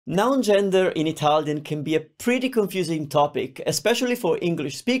Noun gender in Italian can be a pretty confusing topic, especially for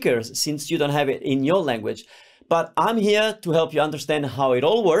English speakers, since you don't have it in your language. But I'm here to help you understand how it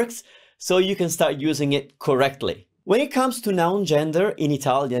all works, so you can start using it correctly. When it comes to noun gender in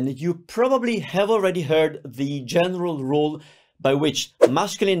Italian, you probably have already heard the general rule by which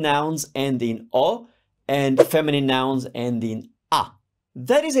masculine nouns end in O and feminine nouns end in A.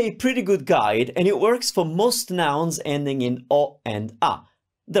 That is a pretty good guide, and it works for most nouns ending in O and A.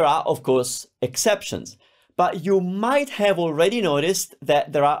 There are, of course, exceptions, but you might have already noticed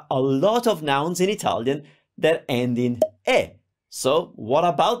that there are a lot of nouns in Italian that end in E. So what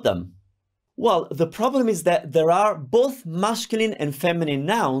about them? Well, the problem is that there are both masculine and feminine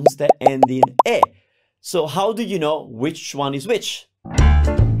nouns that end in E. So how do you know which one is which?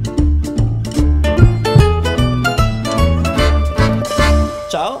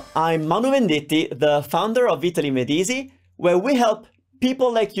 Ciao, I'm Manu Venditti, the founder of Italy Made Easy, where we help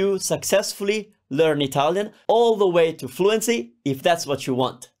people like you successfully learn Italian all the way to fluency, if that's what you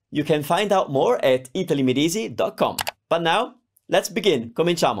want. You can find out more at italymadeeasy.com. But now, let's begin.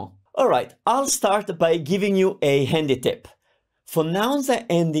 Cominciamo. Alright, I'll start by giving you a handy tip. For nouns that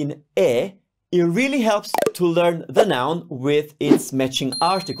end in E, it really helps to learn the noun with its matching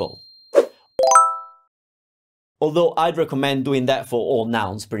article. Although I'd recommend doing that for all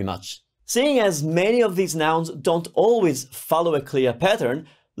nouns pretty much. Seeing as many of these nouns don't always follow a clear pattern,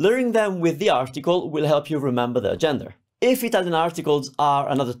 learning them with the article will help you remember their gender. If Italian articles are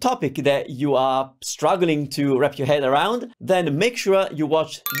another topic that you are struggling to wrap your head around, then make sure you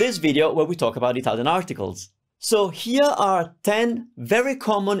watch this video where we talk about Italian articles. So here are 10 very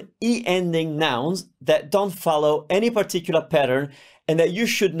common E-ending nouns that don't follow any particular pattern and that you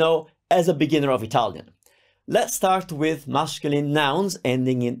should know as a beginner of Italian. Let's start with masculine nouns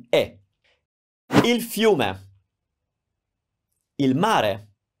ending in E. Il fiume, il mare,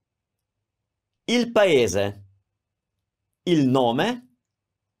 il paese, il nome,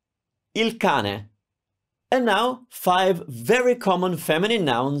 il cane. And now 5 very common feminine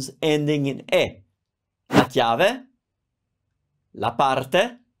nouns ending in E. La chiave, la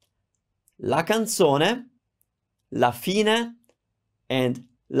parte, la canzone, la fine, and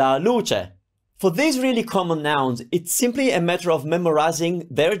la luce. For these really common nouns, it's simply a matter of memorizing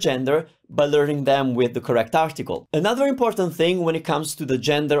their gender by learning them with the correct article. Another important thing when it comes to the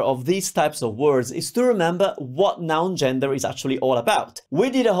gender of these types of words is to remember what noun gender is actually all about.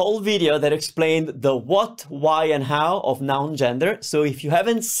 We did a whole video that explained the what, why, and how of noun gender, so if you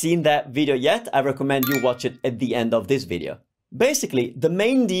haven't seen that video yet, I recommend you watch it at the end of this video. Basically, the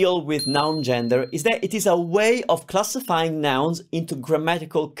main deal with noun gender is that it is a way of classifying nouns into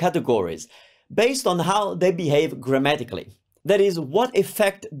grammatical categories, based on how they behave grammatically. That is, what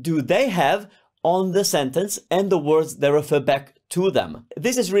effect do they have on the sentence and the words that refer back to them.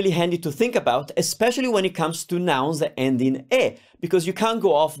 This is really handy to think about, especially when it comes to nouns that end in E, because you can't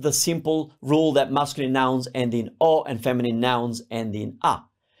go off the simple rule that masculine nouns end in O and feminine nouns end in A.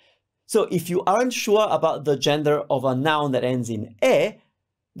 So if you aren't sure about the gender of a noun that ends in E,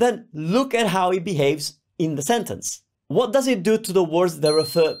 then look at how it behaves in the sentence. What does it do to the words that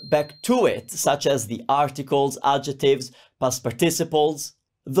refer back to it, such as the articles, adjectives, past participles?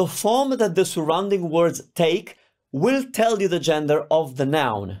 The form that the surrounding words take will tell you the gender of the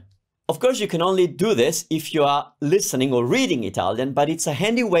noun. Of course, you can only do this if you are listening or reading Italian, but it's a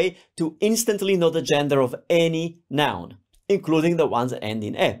handy way to instantly know the gender of any noun, including the ones that end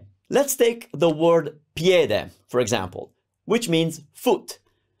in E. Let's take the word piede, for example, which means foot.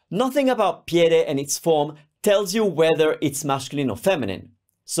 Nothing about piede and its form tells you whether it's masculine or feminine.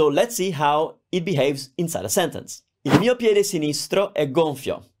 So let's see how it behaves inside a sentence. Il mio piede sinistro è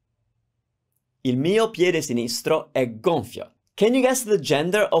gonfio. Il mio piede sinistro è gonfio. Can you guess the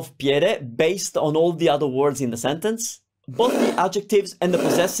gender of piede based on all the other words in the sentence? Both the adjectives and the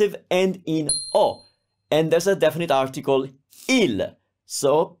possessive end in O, and there's a definite article, il.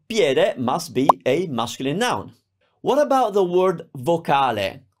 So piede must be a masculine noun. What about the word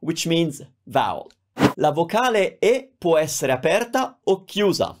vocale, which means vowel? La vocale E può essere aperta o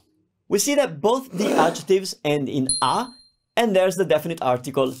chiusa. We see that both the adjectives end in A, and there's the definite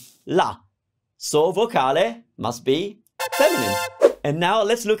article la. So vocale must be feminine. And now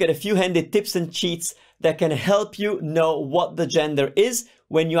let's look at a few handy tips and cheats that can help you know what the gender is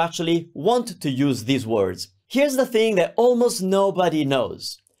when you actually want to use these words. Here's the thing that almost nobody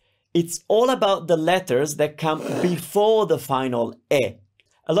knows. It's all about the letters that come before the final E.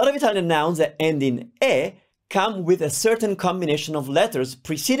 A lot of Italian nouns that end in E come with a certain combination of letters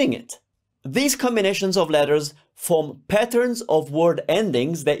preceding it. These combinations of letters form patterns of word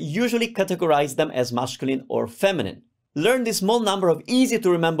endings that usually categorize them as masculine or feminine. Learn this small number of easy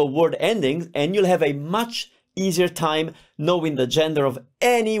to remember word endings and you'll have a much easier time knowing the gender of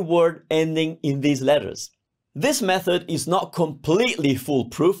any word ending in these letters. This method is not completely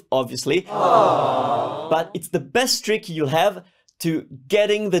foolproof, obviously, but it's the best trick you'll have to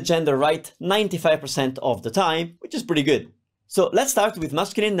getting the gender right 95% of the time, which is pretty good. So let's start with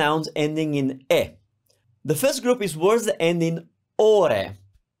masculine nouns ending in e. The first group is words that end in ore.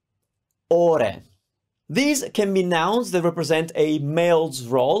 Ore. These can be nouns that represent a male's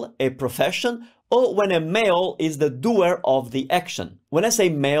role, a profession, or when a male is the doer of the action. When I say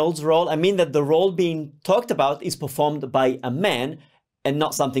male's role, I mean that the role being talked about is performed by a man and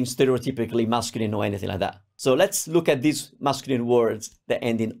not something stereotypically masculine or anything like that. So let's look at these masculine words that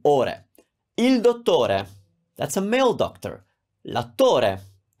end in ore. Il dottore, that's a male doctor. L'attore,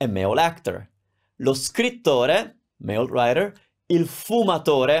 a male actor. Lo scrittore, male writer. Il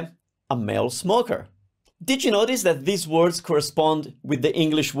fumatore, a male smoker. Did you notice that these words correspond with the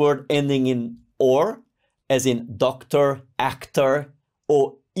English word ending in or, as in doctor, actor,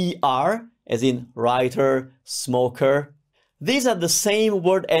 or er, as in writer, smoker? These are the same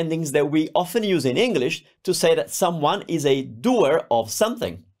word endings that we often use in English to say that someone is a doer of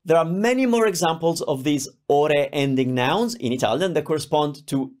something. There are many more examples of these ore ending nouns in Italian that correspond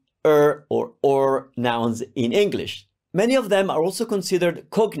to or nouns in English. Many of them are also considered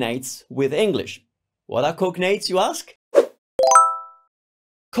cognates with English. What are cognates, you ask?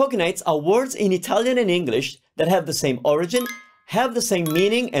 Cognates are words in Italian and English that have the same origin, have the same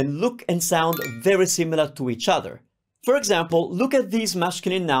meaning, and look and sound very similar to each other. For example, look at these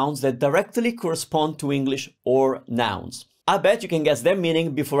masculine nouns that directly correspond to English or nouns. I bet you can guess their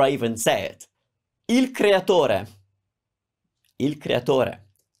meaning before I even say it. Il creatore. Il creatore.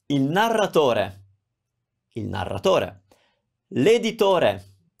 Il narratore. Il narratore. L'editore.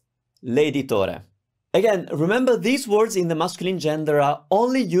 L'editore. Again, remember these words in the masculine gender are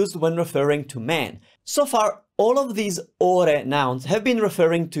only used when referring to men. So far, all of these ore nouns have been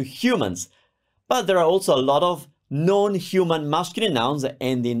referring to humans, but there are also a lot of non-human masculine nouns that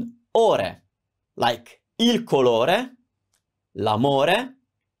end in ore, like il colore, l'amore,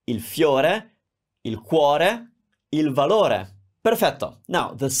 il fiore, il cuore, il valore. Perfetto.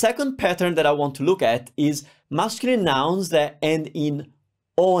 Now, the second pattern that I want to look at is masculine nouns that end in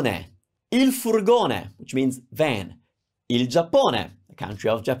one. Il furgone, which means van. Il Giappone, the country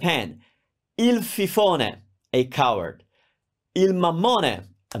of Japan. Il fifone, a coward. Il mammone,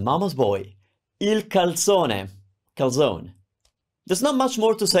 a mama's boy. Il calzone, calzone. There's not much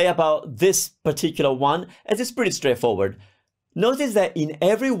more to say about this particular one, as it's pretty straightforward. Notice that in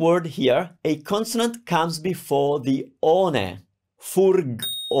every word here, a consonant comes before the one.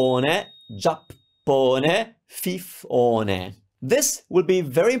 Furgone, Giappone, fifone. This will be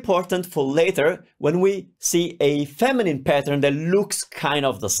very important for later when we see a feminine pattern that looks kind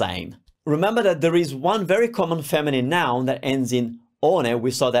of the same. Remember that there is one very common feminine noun that ends in one. We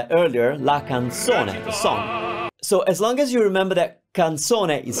saw that earlier, la canzone, the song. So as long as you remember that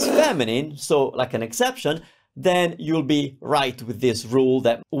canzone is feminine, so like an exception, then you'll be right with this rule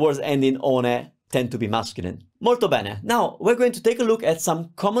that words ending one tend to be masculine. Molto bene. Now we're going to take a look at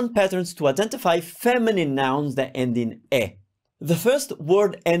some common patterns to identify feminine nouns that end in e. The first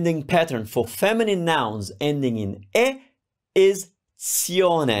word ending pattern for feminine nouns ending in e is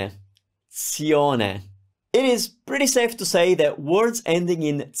zione. Zione. It is pretty safe to say that words ending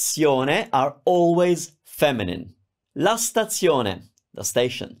in zione are always feminine. La stazione, the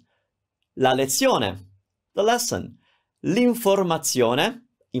station. La lezione, the lesson. L'informazione,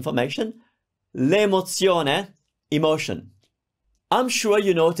 information. L'emozione, emotion. I'm sure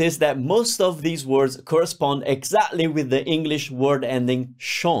you noticed that most of these words correspond exactly with the English word ending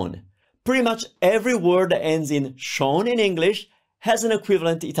schon. Pretty much every word that ends in schon in English has an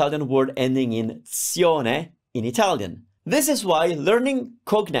equivalent Italian word ending in zione in Italian. This is why learning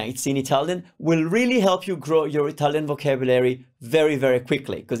cognates in Italian will really help you grow your Italian vocabulary very, very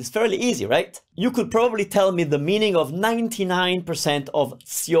quickly, because it's fairly easy, right? You could probably tell me the meaning of 99% of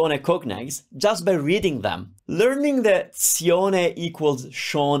zione cognates just by reading them. Learning the zione equals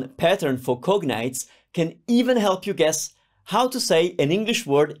schon pattern for cognates can even help you guess how to say an English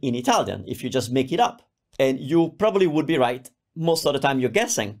word in Italian if you just make it up. And you probably would be right most of the time you're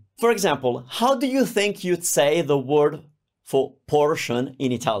guessing. For example, how do you think you'd say the word for portion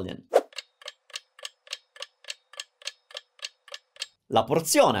in Italian? La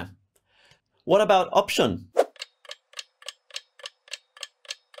porzione. What about option?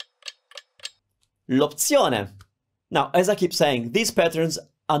 L'opzione. Now, as I keep saying, these patterns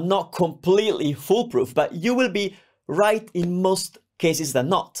are not completely foolproof, but you will be right in most cases than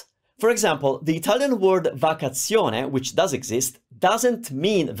not. For example, the Italian word vacazione, which does exist, doesn't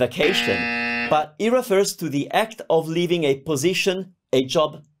mean vacation, but it refers to the act of leaving a position, a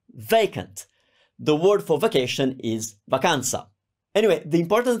job, vacant. The word for vacation is vacanza. Anyway, the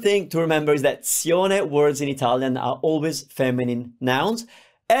important thing to remember is that zione words in Italian are always feminine nouns,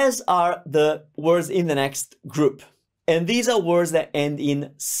 as are the words in the next group. And these are words that end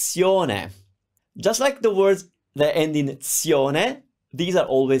in zione. Just like the words that end in zione, these are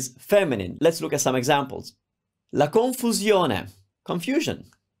always feminine. Let's look at some examples. La confusione, confusion.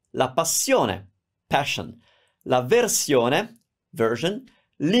 La passione, passion. La versione, version.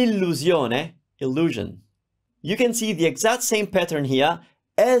 L'illusione, illusion. You can see the exact same pattern here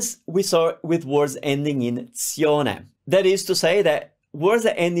as we saw with words ending in zione. That is to say that words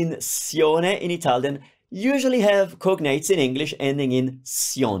that end in zione in Italian usually have cognates in English ending in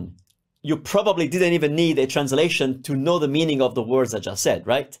sion. You probably didn't even need a translation to know the meaning of the words I just said,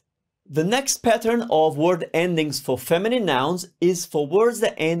 right? The next pattern of word endings for feminine nouns is for words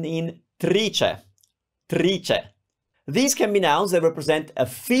that end in trice. Trice. These can be nouns that represent a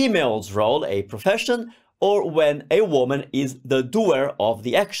female's role, a profession, or when a woman is the doer of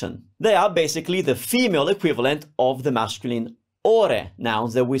the action. They are basically the female equivalent of the masculine ore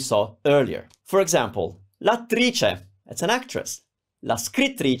nouns that we saw earlier. For example, l'attrice, that's an actress. La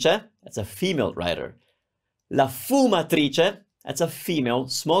scrittrice, that's a female writer. La fumatrice, that's a female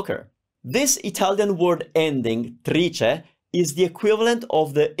smoker. This Italian word ending trice is the equivalent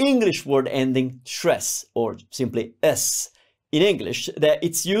of the English word ending tres, or simply s, in English, that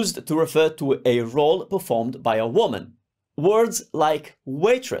it's used to refer to a role performed by a woman. Words like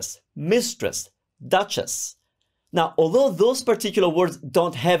waitress, mistress, duchess. Now, although those particular words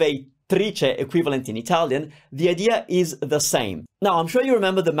don't have a trice equivalent in Italian, the idea is the same. Now, I'm sure you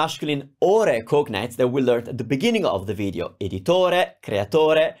remember the masculine ore cognates that we learned at the beginning of the video. Editore,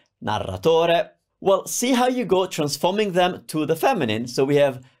 creatore, narratore. Well, see how you go transforming them to the feminine. So we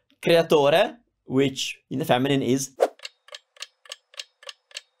have creatore, which in the feminine is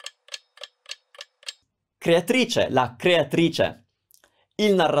creatrice, la creatrice.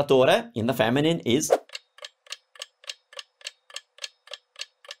 Il narratore, in the feminine, is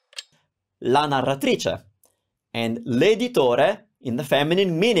la narratrice. And l'editore, in the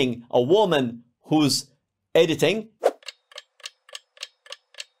feminine, meaning a woman who's editing,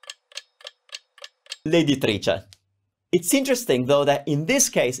 l'editrice. It's interesting, though, that in this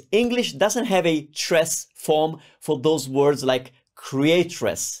case, English doesn't have a tres form for those words like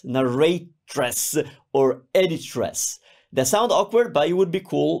creatress, narratress, or editress. They sound awkward, but it would be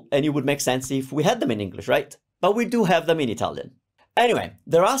cool and it would make sense if we had them in English, right? But we do have them in Italian. Anyway,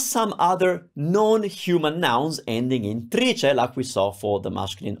 there are some other non-human nouns ending in trice, like we saw for the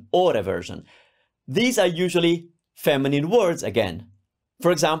masculine ore version. These are usually feminine words again.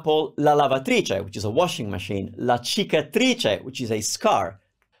 For example, la lavatrice, which is a washing machine, la cicatrice, which is a scar.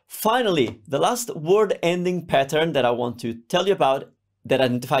 Finally, the last word ending pattern that I want to tell you about that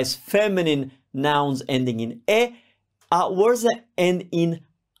identifies feminine nouns ending in e are words that end in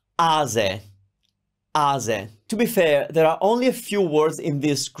ase. Ase. To be fair, there are only a few words in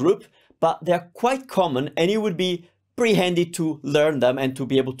this group, but they are quite common and it would be pretty handy to learn them and to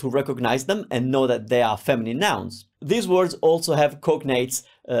be able to recognize them and know that they are feminine nouns. These words also have cognates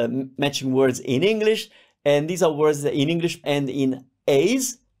matching words in English, and these are words that in English end in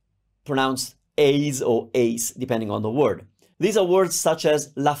ase, pronounced ace or ace, depending on the word. These are words such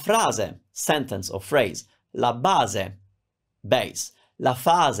as la frase, sentence or phrase, la base, base, la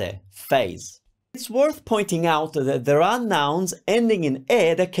fase, phase. It's worth pointing out that there are nouns ending in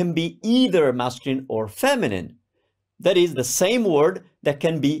e that can be either masculine or feminine. That is the same word that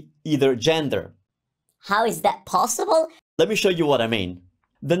can be either gender. How is that possible? Let me show you what I mean.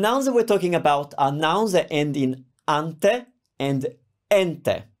 The nouns that we're talking about are nouns that end in ante and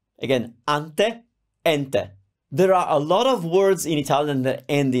ente. Again, ante, ente. There are a lot of words in Italian that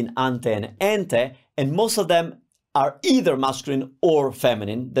end in ante and ente, and most of them are either masculine or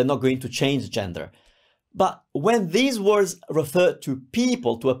feminine. They're not going to change gender. But when these words refer to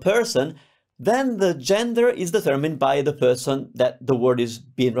people, to a person, then the gender is determined by the person that the word is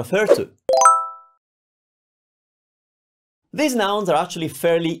being referred to. These nouns are actually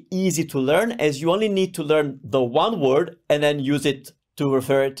fairly easy to learn, as you only need to learn the one word and then use it to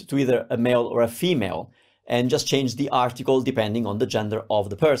refer it to either a male or a female, and just change the article depending on the gender of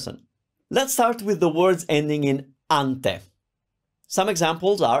the person. Let's start with the words ending in ante. Some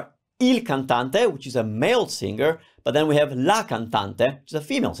examples are il cantante, which is a male singer, but then we have la cantante, which is a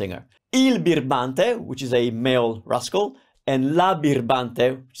female singer. Il birbante, which is a male rascal, and la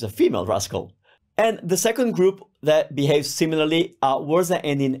birbante, which is a female rascal. And the second group that behaves similarly are words that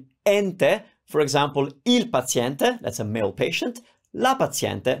end in ente, for example, il paziente, that's a male patient, la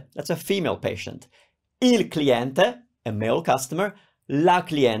paziente, that's a female patient, il cliente, a male customer, la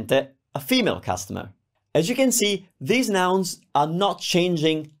cliente, a female customer. As you can see, these nouns are not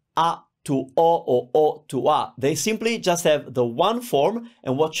changing a to o or o to a. They simply just have the one form,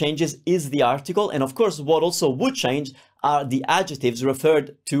 and what changes is the article. And of course, what also would change are the adjectives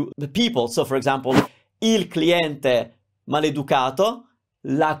referred to the people. So for example, il cliente maleducato,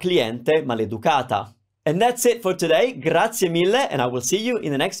 la cliente maleducata. And that's it for today. Grazie mille, and I will see you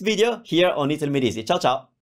in the next video here on Italo Medisi. Ciao ciao!